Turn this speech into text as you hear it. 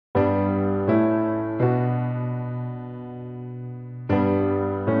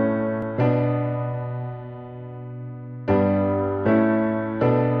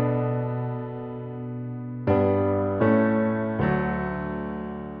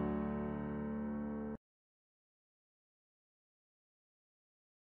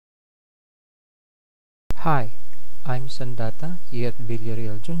Hi, I'm Sandata here at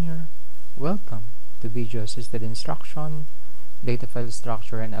Villarreal Jr. Welcome to Video Assisted Instruction, Data File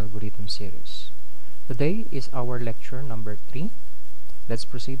Structure and Algorithm series. Today is our lecture number 3. Let's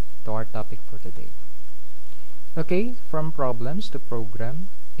proceed to our topic for today. Okay, from problems to program,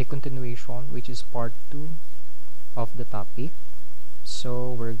 a continuation which is part 2 of the topic.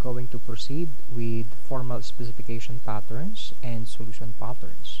 So we're going to proceed with formal specification patterns and solution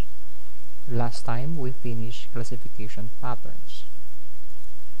patterns. Last time we finished classification patterns.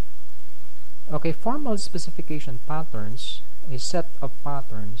 Okay, formal specification patterns is a set of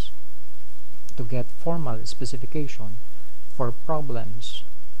patterns to get formal specification for problems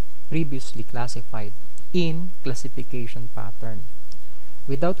previously classified in classification pattern.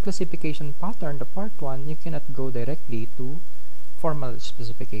 Without classification pattern, the part 1, you cannot go directly to formal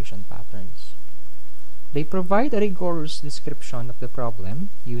specification patterns. They provide a rigorous description of the problem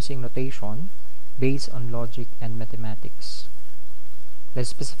using notation based on logic and mathematics. The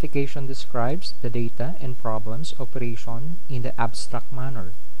specification describes the data and problem's operation in the abstract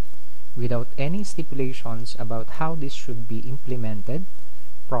manner, without any stipulations about how this should be implemented.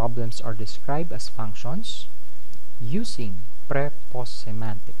 Problems are described as functions using pre-post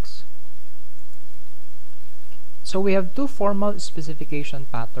semantics. So we have two formal specification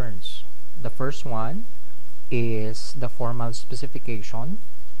patterns. The first one is the formal specification.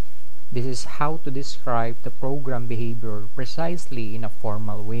 This is how to describe the program behavior precisely in a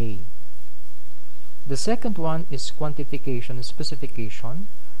formal way. The second one is quantification specification.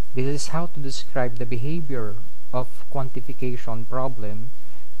 This is how to describe the behavior of quantification problem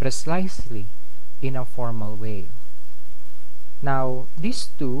precisely in a formal way. Now, these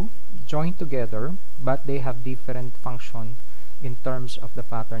two join together, but they have different function in terms of the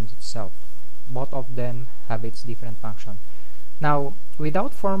patterns itself. Both of them have its different function. Now,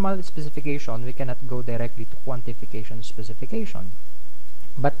 without formal specification, we cannot go directly to quantification specification.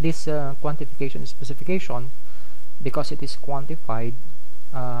 But this quantification specification, because it is quantified,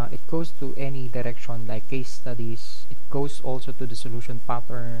 it goes to any direction like case studies. It goes also to the solution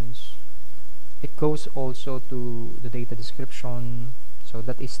patterns. It goes also to the data description. So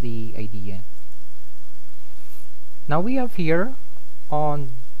that is the idea. Now we have here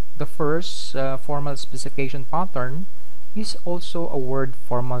on the first formal specification pattern is also a word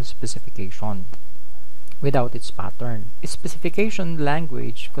formal specification without its pattern. A specification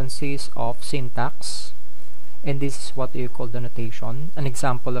language consists of syntax, and this is what you call the notation. An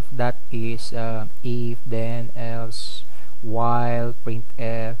example of that is if, then, else, while,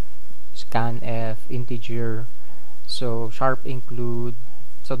 printf, scanf, integer, so sharp include.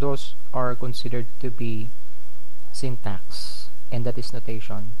 So those are considered to be syntax, and that is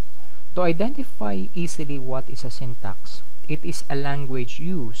notation. To identify easily what is a syntax, it is a language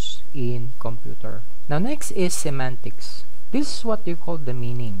used in computer. Now next is semantics. This is what you call the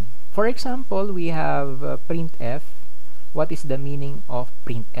meaning. For example, we have printf. What is the meaning of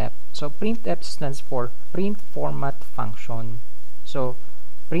printf? So printf stands for print format function. So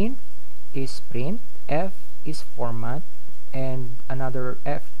print is print, f is format, and another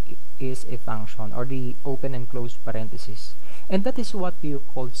f is a function, or the open and close parentheses. And that is what you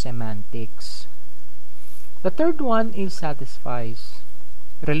call semantics. The third one is satisfies.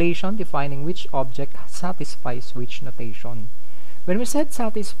 Relation defining which object satisfies which notation. When we said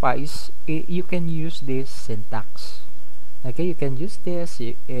satisfies, you can use this syntax. Okay, you can use this.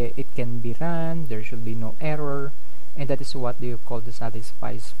 It can be run. There should be no error. And that is what you call the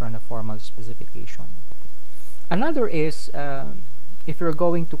satisfies from a formal specification. Another is if you're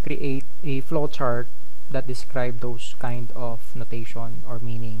going to create a flowchart that describe those kind of notation or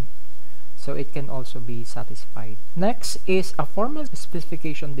meaning, so it can also be satisfied. Next is a formal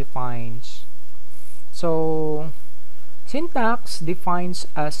specification defines. So syntax defines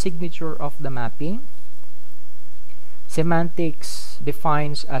a signature of the mapping. Semantics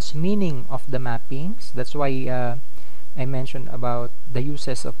defines as meaning of the mappings. That's why I mentioned about the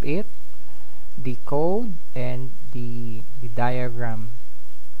uses of it, the code, and the diagram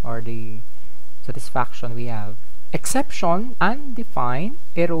or the satisfaction we have. Exception, undefined,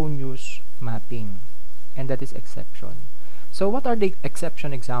 erroneous mapping, and that is exception. So what are the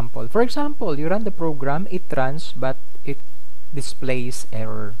exception example? For example, you run the program, it runs, but it displays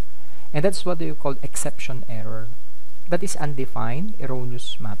error, and that's what you call exception error. That is undefined,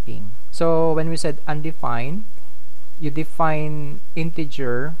 erroneous mapping. So when we said undefined, you define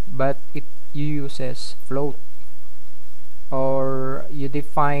integer, but it uses float. Or you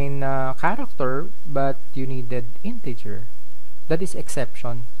define character, but you needed integer. That is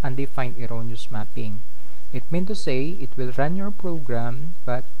exception, undefined erroneous mapping. It means to say it will run your program,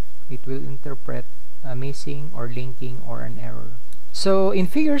 but it will interpret missing or linking or an error. So in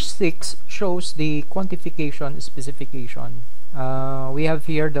figure 6 shows the quantification specification. We have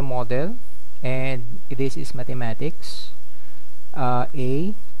here the model, and this is mathematics.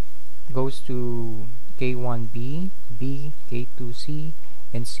 A goes to K1B, B K2C,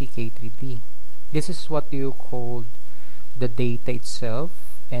 and C K3D. This is what you call the data itself,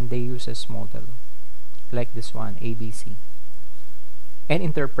 and they use as model like this one, ABC, and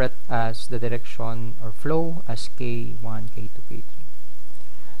interpret as the direction or flow as K1, K2, K3.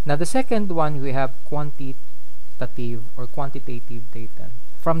 Now the second one, we have quantitative or quantitative data,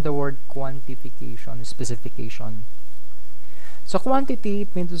 from the word quantification, specification. So quantity,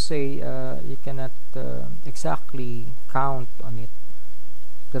 it means to say you cannot exactly count on it.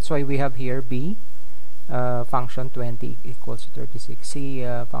 That's why we have here B, function 20 equals to 36. C,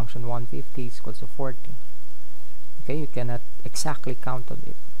 function 150 is equals to 40. Okay, you cannot exactly count on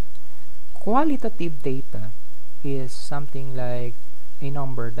it. Qualitative data is something like a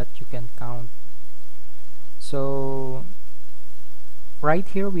number that you can count. So right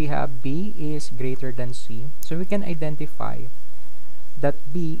here we have B is greater than C, so we can identify that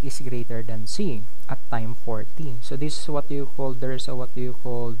B is greater than C at time 40. So this is what you call, there's a what you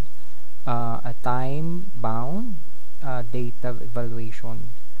call a time bound data evaluation.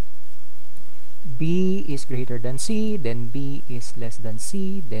 B is greater than C, then B is less than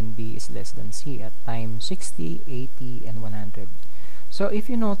C, then B is less than C at time 60, 80, and 100. So if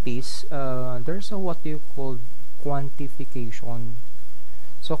you notice, there's a what you call quantification.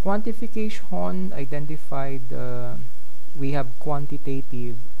 So quantification identified, we have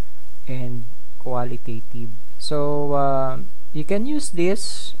quantitative and qualitative. So you can use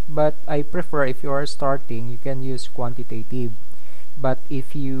this, but I prefer, if you are starting, you can use quantitative. But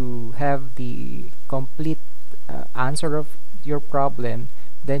if you have the complete answer of your problem,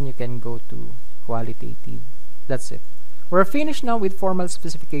 then you can go to qualitative. That's it. We're finished now with formal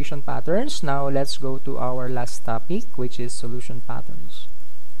specification patterns. Now let's go to our last topic, which is solution patterns.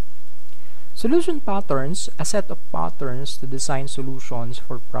 Solution patterns, a set of patterns to design solutions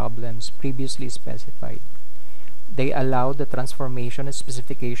for problems previously specified. They allow the transformation of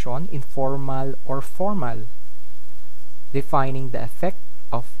specification in formal or formal, defining the effect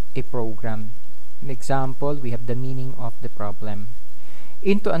of a program. An example, we have the meaning of the problem,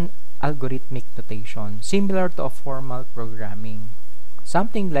 into an algorithmic notation, similar to a formal programming,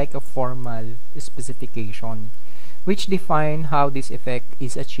 something like a formal specification, which define how this effect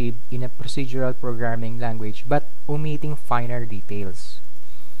is achieved in a procedural programming language, but omitting finer details.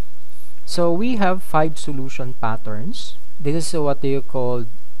 So we have 5 solution patterns. This is what you call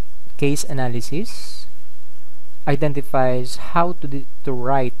case analysis. Identifies how to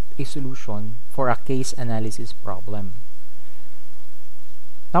write a solution for a case analysis problem.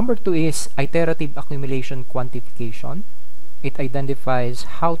 Number 2 is iterative accumulation quantification. It identifies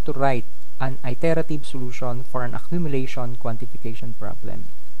how to write an iterative solution for an accumulation quantification problem.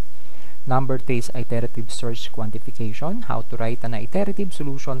 Number 3 is iterative search quantification, how to write an iterative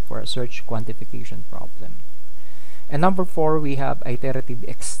solution for a search quantification problem. And number 4, we have iterative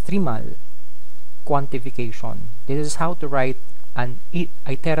extremal quantification. This is how to write an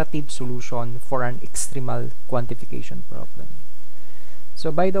iterative solution for an extremal quantification problem.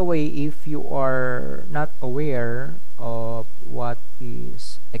 So by the way, if you are not aware of what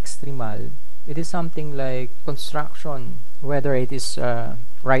is extremal, it is something like construction, whether it is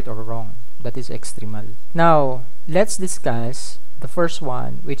right or wrong. That is extremal. Now let's discuss the first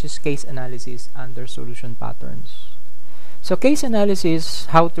one, which is case analysis under solution patterns. So case analysis,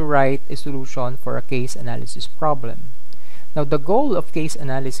 how to write a solution for a case analysis problem. Now the goal of case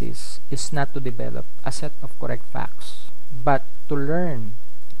analysis is not to develop a set of correct facts, but to learn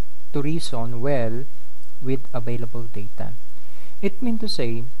to reason well with available data. It means to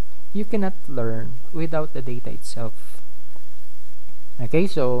say, you cannot learn without the data itself. Okay,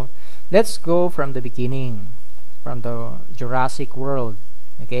 so let's go from the beginning, from the Jurassic world.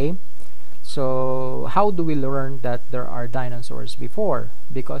 Okay, so how do we learn that there are dinosaurs before?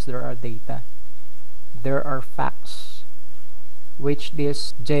 Because there are data, there are facts, which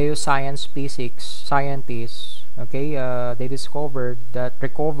this geoscience physics scientists, okay, they discovered that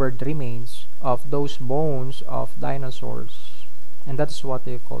recovered remains of those bones of dinosaurs, and that's what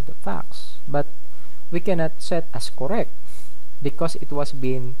they call the facts. But we cannot set as correct because it was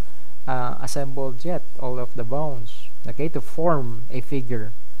being assembled yet, all of the bones, okay, to form a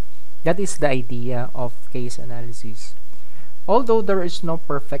figure. That is the idea of case analysis. Although there is no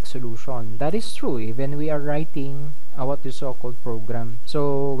perfect solution, that is true. Even we are writing what is so-called program.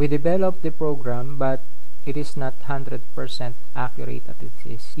 So we develop the program, but it is not 100% accurate as it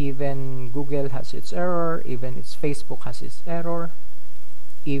is. Even Google has its error, even its Facebook has its error,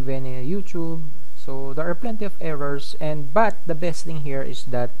 even YouTube. So there are plenty of errors, but the best thing here is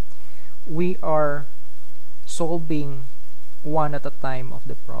that we are solving one at a time of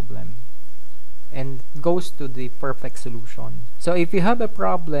the problem and goes to the perfect solution. So if you have a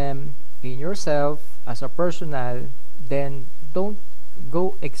problem in yourself as a personal, then don't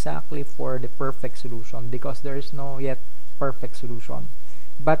go exactly for the perfect solution, because there is no yet perfect solution.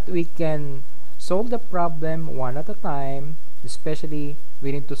 But we can solve the problem one at a time. Especially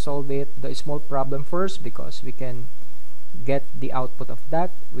we need to solve the small problem first, because we can get the output of that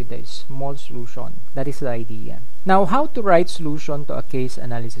with a small solution. That is the idea. Now, how to write solution to a case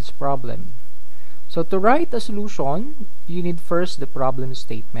analysis problem? So to write a solution, you need first the problem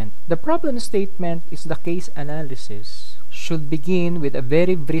statement. The problem statement is the case analysis should begin with a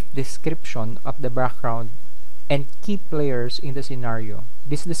very brief description of the background and key players in the scenario.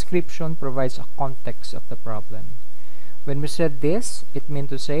 This description provides a context of the problem. When we said this, it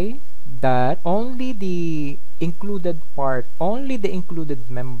meant to say that only the included part, only the included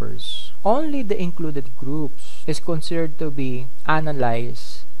members, only the included groups is considered to be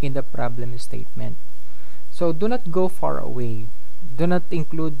analyzed in the problem statement. So do not go far away. Do not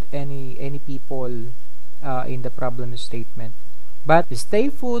include any people in the problem statement, but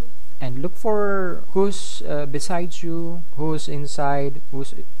stay put and look for who's besides you, who's inside,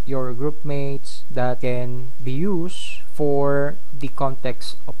 who's your group mates that can be used for the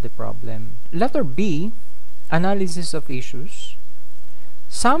context of the problem. Letter B, analysis of issues.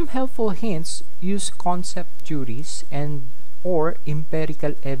 Some helpful hints use concept theories and or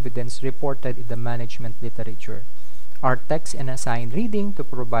empirical evidence reported in the management literature. Are text and assigned reading to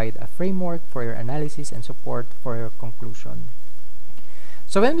provide a framework for your analysis and support for your conclusion.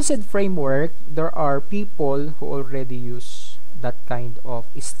 So when we said framework, there are people who already use that kind of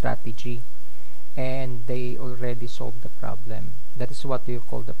strategy and they already solved the problem. That is what you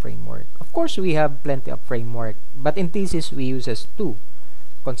call the framework. Of course, we have plenty of framework, but in thesis we use two: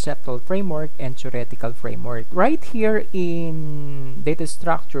 conceptual framework and theoretical framework. Right here in data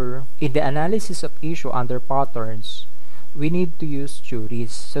structure, in the analysis of issue under patterns, we need to use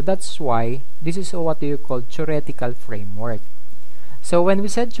theories. So that's why this is what you call theoretical framework. So when we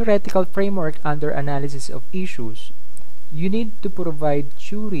said theoretical framework under analysis of issues, you need to provide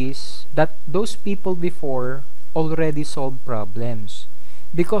theories that those people before already solved problems,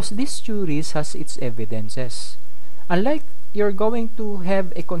 because this theories has its evidences. Unlike you're going to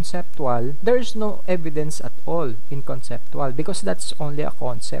have a conceptual, there is no evidence at all in conceptual, because that's only a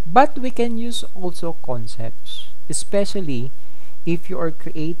concept. But we can use also concepts, especially if you are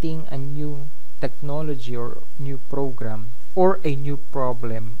creating a new technology or new program or a new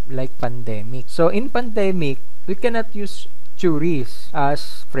problem like pandemic. So in pandemic, we cannot use theories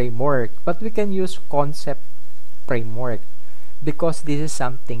as framework, but we can use concept framework, because this is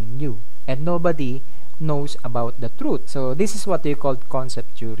something new and nobody knows about the truth. So this is what you call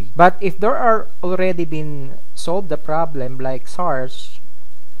concept theory. But if there are already been solved the problem like SARS,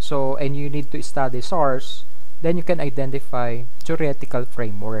 and you need to study SARS, then you can identify theoretical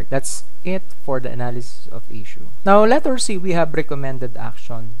framework. That's it for the analysis of issue. Now letter C, we have recommended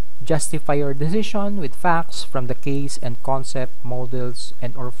action. Justify your decision with facts from the case and concept, models,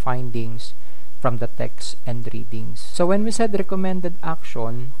 and or findings from the text and readings. So when we said recommended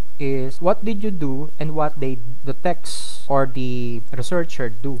action, is what did you do and what the text or the researcher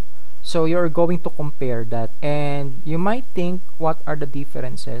do. So you're going to compare that, and you might think what are the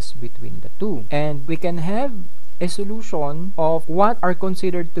differences between the two, and we can have a solution of what are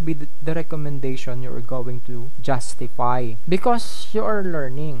considered to be the recommendation you're going to justify, because you are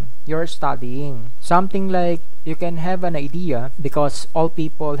learning, you're studying something. Like you can have an idea, because all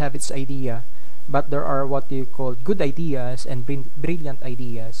people have its idea, but there are what you call good ideas and brilliant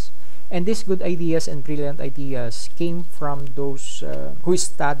ideas. And these good ideas and brilliant ideas came from those who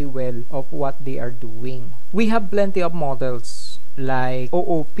study well of what they are doing. We have plenty of models like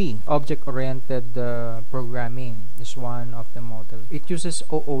OOP, Object-Oriented Programming is one of the models. It uses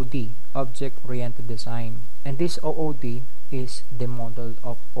OOD, Object-Oriented Design. And this OOD is the model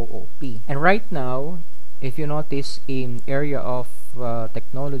of OOP. And right now, if you notice in area of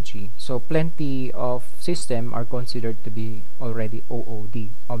technology, so plenty of system are considered to be already OOD,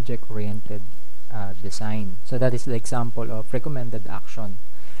 object-oriented design. So that is the example of recommended action,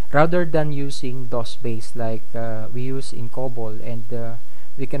 rather than using DOS-based like we use in COBOL, and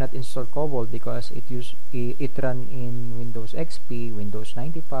we cannot install COBOL because it run in Windows XP, Windows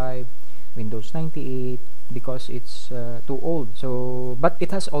 95, Windows 98, because it's too old. So but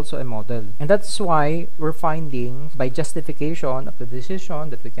it has also a model. And that's why we're finding by justification of the decision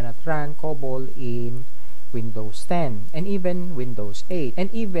that we cannot run COBOL in Windows 10 and even Windows 8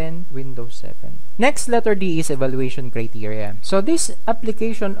 and even Windows 7. Next, letter D is evaluation criteria. So this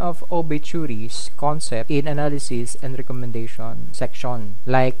application of obituaries concept in analysis and recommendation section,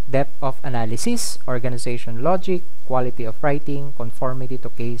 like depth of analysis, organization logic, quality of writing, conformity to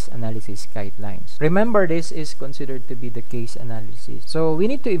case analysis guidelines. Remember, this is considered to be the case analysis. So we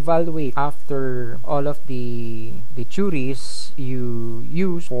need to evaluate after all of the theories you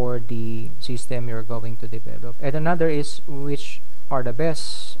use for the system you're going to develop. And another is which are the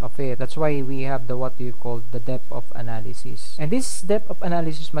best of it. That's why we have the what you call the depth of analysis. And this depth of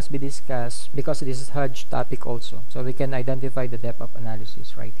analysis must be discussed because this is huge topic also. So we can identify the depth of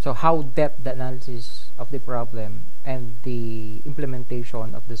analysis, right? So how depth the analysis of the problem and the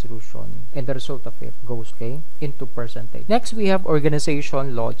implementation of the solution and the result of it goes, okay, into percentage. Next, we have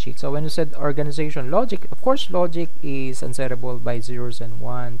organization logic. So when you said organization logic, of course logic is answerable by zeros and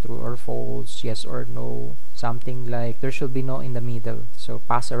one, true or false, yes or no, something like there should be no in the middle. So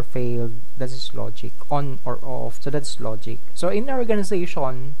pass or fail, that is logic. On or off, so that's logic. So in the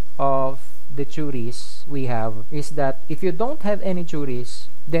organization of the theories we have is that if you don't have any theories,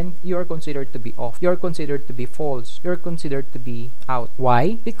 then you are considered to be off. You are considered to be false. You are considered to be out.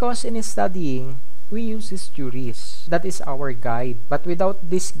 Why? Because in studying, we use these theories. That is our guide. But without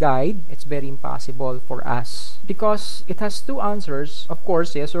this guide, it's very impossible for us. Because it has two answers, of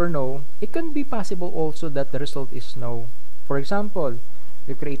course, yes or no. It can be possible also that the result is no. For example,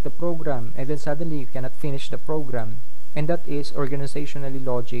 you create the program and then suddenly you cannot finish the program. And that is organizationally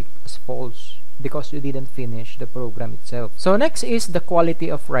logic as false because you didn't finish the program itself. So next is the quality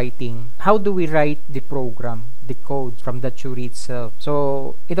of writing. How do we write the program, the code from the theory itself?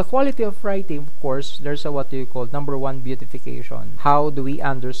 So in the quality of writing, of course, there's a what you call number one, beautification. How do we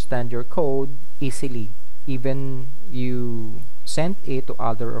understand your code easily? Even you sent it to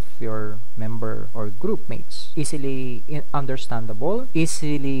other of your member or group mates. Easily understandable,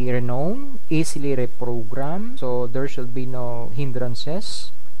 easily renowned, easily reprogrammed. So there should be no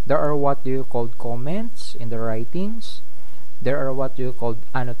hindrances. There are what you call comments in the writings. There are what you call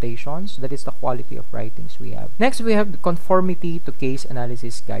annotations. That is the quality of writings we have. Next, we have the conformity to case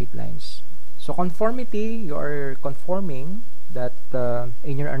analysis guidelines. So conformity, you are conforming that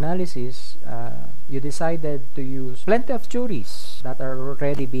in your analysis, you decided to use plenty of theories that are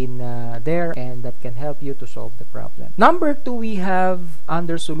already been there and that can help you to solve the problem. Number two, we have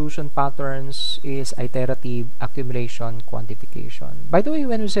under solution patterns is iterative accumulation quantification. By the way,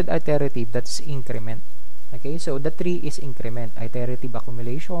 when we said iterative, that's increment. Okay, so the three is increment: iterative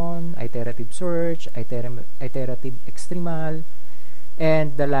accumulation, iterative search, iterative extremal,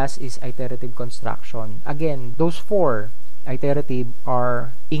 and the last is iterative construction. Again, those four iterative are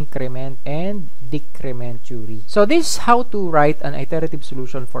increment and decrement theory. So this is how to write an iterative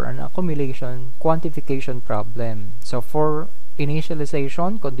solution for an accumulation quantification problem. So for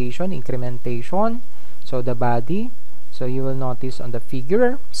initialization, condition, incrementation, so the body, so you will notice on the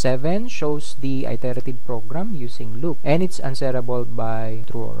figure 7 shows the iterative program using loop and it's answerable by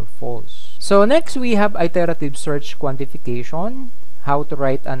true or false. So next we have iterative search quantification. How to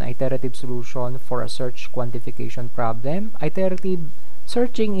write an iterative solution for a search quantification problem. Iterative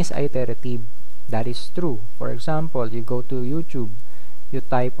searching is iterative. That is true. For example, you go to YouTube, you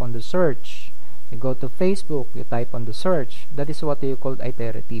type on the search. You go to Facebook, you type on the search. That is what you call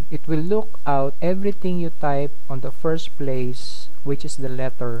iterative. It will look out everything you type on the first place, which is the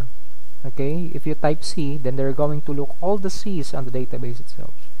letter. Okay? If you type C, then they're going to look all the C's on the database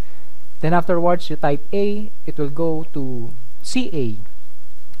itself. Then afterwards, you type A, it will go to CA.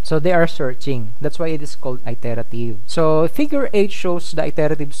 So they are searching. That's why it is called iterative. So figure 8 shows the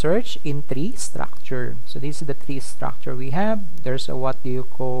iterative search in tree structure. So this is the tree structure we have. There's a what do you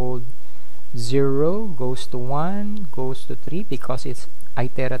call 0 goes to 1 goes to 3 because it's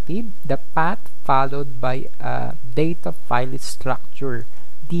iterative. The path followed by a data file structure.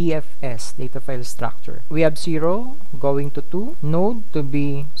 DFS, data file structure. We have 0 going to 2, node to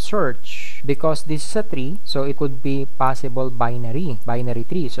be search because this is a tree, so it could be possible binary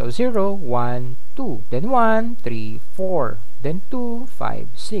tree. So 0, 1, 2, then 1, 3, 4, then 2, 5,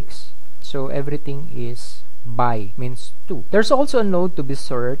 6. So everything is by, means 2. There's also a node to be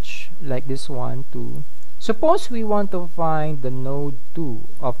searched like this one, 2. Suppose we want to find the node 2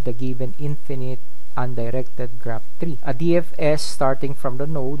 of the given infinite undirected graph 3. A DFS starting from the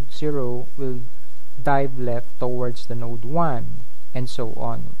node 0 will dive left towards the node 1 and so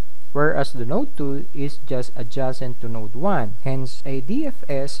on. whereas the node 2 is just adjacent to node 1. Hence, a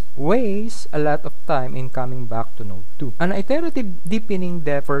DFS wastes a lot of time in coming back to node 2. An iterative deepening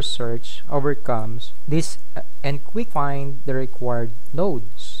depth first search overcomes this and quick find the required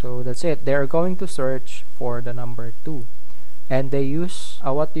nodes. So that's it. They are going to search for the number 2. And they use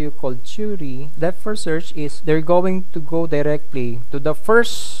what you call theory. Depth first search is they're going to go directly to the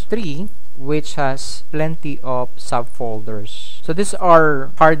first tree, which has plenty of subfolders. So these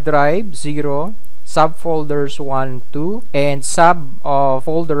are hard drive 0, subfolders 1, 2, and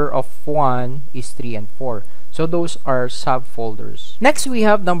folder of 1 is 3 and 4. So those are subfolders. Next, we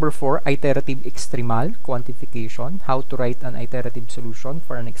have number 4, iterative extremal quantification. How to write an iterative solution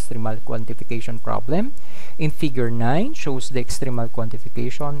for an extremal quantification problem. In figure 9 shows the extremal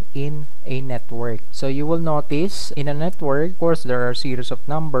quantification in a network. So you will notice in a network, of course, there are series of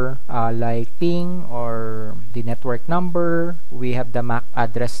number like ping or the network number. We have the MAC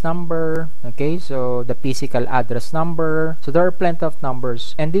address number. Okay, so the physical address number. So there are plenty of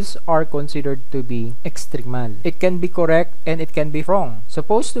numbers, and these are considered to be extremal. It can be correct and it can be wrong.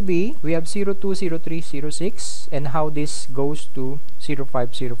 Supposed to be, we have 02, 03, 06, and how this goes to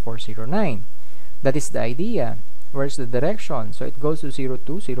 05, 04, 09. That is the idea. Where's the direction? So it goes to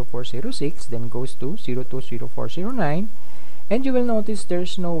 02, 04, 06, then goes to 02, 04, 09, and you will notice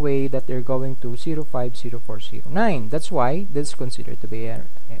there's no way that they're going to 05, 04, 09. That's why this is considered to be an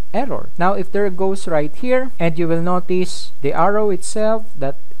error. Now, if there goes right here, and you will notice the arrow itself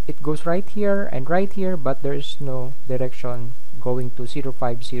that it goes right here and right here, but there is no direction going to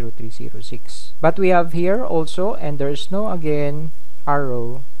 05, 03, 06. But we have here also, and there is no again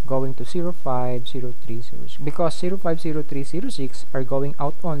arrow going to 05, 03, 06, because 05, 03, 06 are going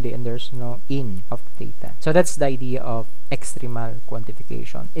out only and there's no in of data. So that's the idea of extremal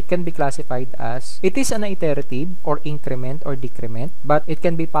quantification. It can be classified as it is an iterative or increment or decrement, but it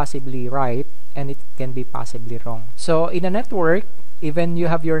can be possibly right and it can be possibly wrong. So in a network, even you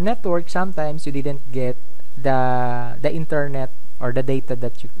have your network, sometimes you didn't get the internet or the data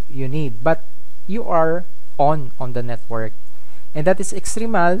that you need, but you are on the network, and that is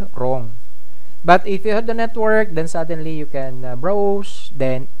extremal wrong. But if you have the network, then suddenly you can browse,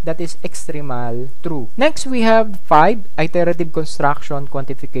 then that is extremal true. Next, we have 5, iterative construction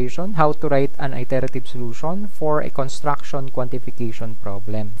quantification. How to write an iterative solution for a construction quantification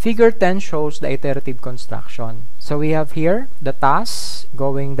problem. Figure 10 shows the iterative construction. So we have here the task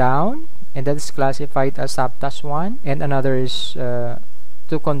going down, and that is classified as subtask 1, and another is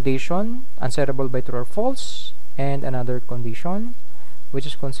to condition answerable by true or false, and another condition which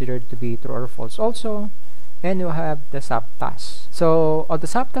is considered to be true or false also, and you have the subtask. So on the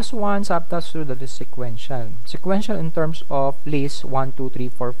subtask 1, subtask 2, that is sequential. Sequential in terms of list 1, 2, 3,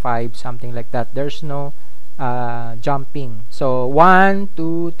 4, 5, something like that. There's no jumping. So 1,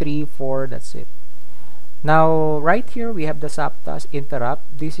 2, 3, 4, that's it. Now right here we have the subtask interrupt.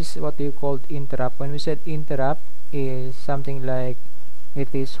 This is what you called interrupt. When we said interrupt, is something like it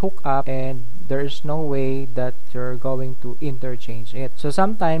is hooked up and there is no way that you're going to interchange it. So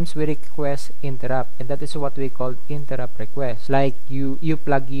sometimes we request interrupt, and that is what we call interrupt request. Like you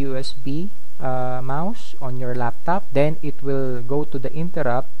plug USB mouse on your laptop, then it will go to the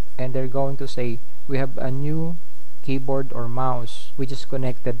interrupt and they're going to say we have a new keyboard or mouse which is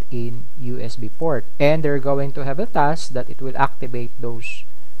connected in USB port, and they're going to have a task that it will activate those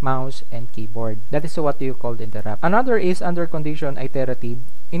mouse and keyboard. That is what you call interrupt. Another is under condition iterative.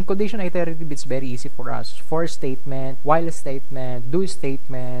 In condition iterative, it's very easy for us. For statement, while statement, do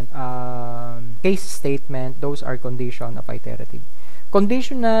statement, case statement, those are condition of iterative.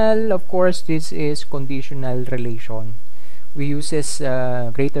 Conditional, of course, this is conditional relation. We uses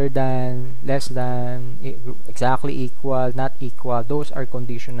greater than, less than, exactly equal, not equal. Those are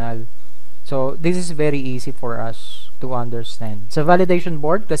conditional. So this is very easy for us to understand. So validation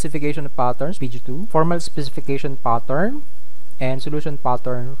board, classification of patterns, video 2, formal specification pattern, and solution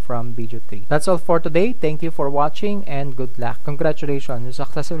pattern from video 3. That's all for today. Thank you for watching and good luck. Congratulations, you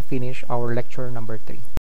successfully finished our lecture number 3.